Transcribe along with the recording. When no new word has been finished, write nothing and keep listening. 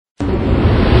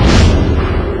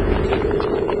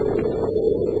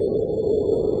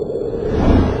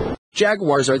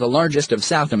Jaguars are the largest of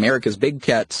South America's big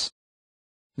cats.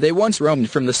 They once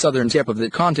roamed from the southern tip of the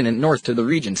continent north to the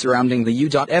region surrounding the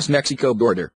U.S. Mexico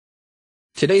border.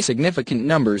 Today significant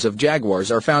numbers of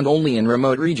jaguars are found only in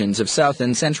remote regions of South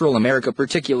and Central America,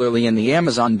 particularly in the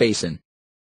Amazon basin.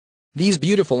 These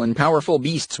beautiful and powerful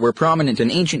beasts were prominent in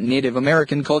ancient Native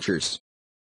American cultures.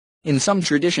 In some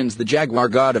traditions, the jaguar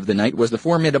god of the night was the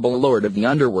formidable lord of the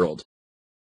underworld.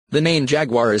 The name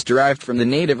jaguar is derived from the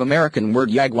Native American word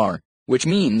jaguar, which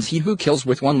means he who kills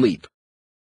with one leap.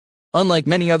 Unlike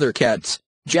many other cats,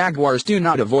 jaguars do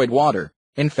not avoid water.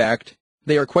 In fact,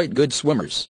 they are quite good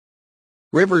swimmers.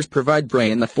 Rivers provide prey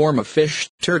in the form of fish,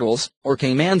 turtles, or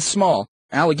caimans, small,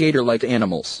 alligator-like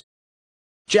animals.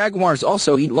 Jaguars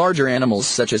also eat larger animals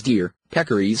such as deer,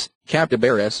 peccaries,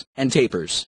 capybaras, and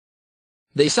tapirs.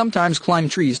 They sometimes climb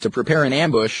trees to prepare an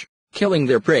ambush, killing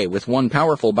their prey with one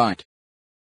powerful bite.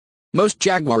 Most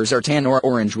jaguars are tan or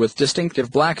orange with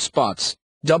distinctive black spots,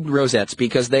 dubbed rosettes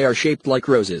because they are shaped like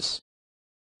roses.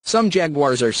 Some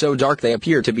jaguars are so dark they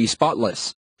appear to be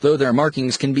spotless, though their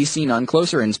markings can be seen on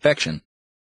closer inspection.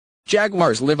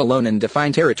 Jaguars live alone and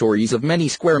define territories of many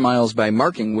square miles by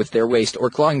marking with their waist or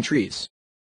clawing trees.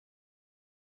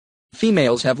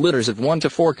 Females have litters of 1 to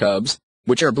 4 cubs,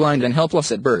 which are blind and helpless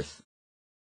at birth.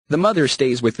 The mother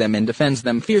stays with them and defends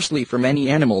them fiercely from any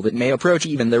animal that may approach,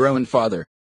 even their own father.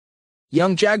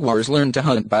 Young jaguars learn to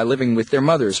hunt by living with their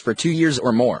mothers for 2 years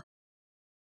or more.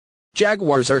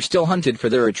 Jaguars are still hunted for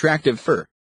their attractive fur.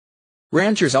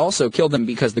 Ranchers also kill them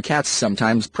because the cats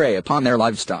sometimes prey upon their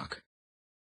livestock.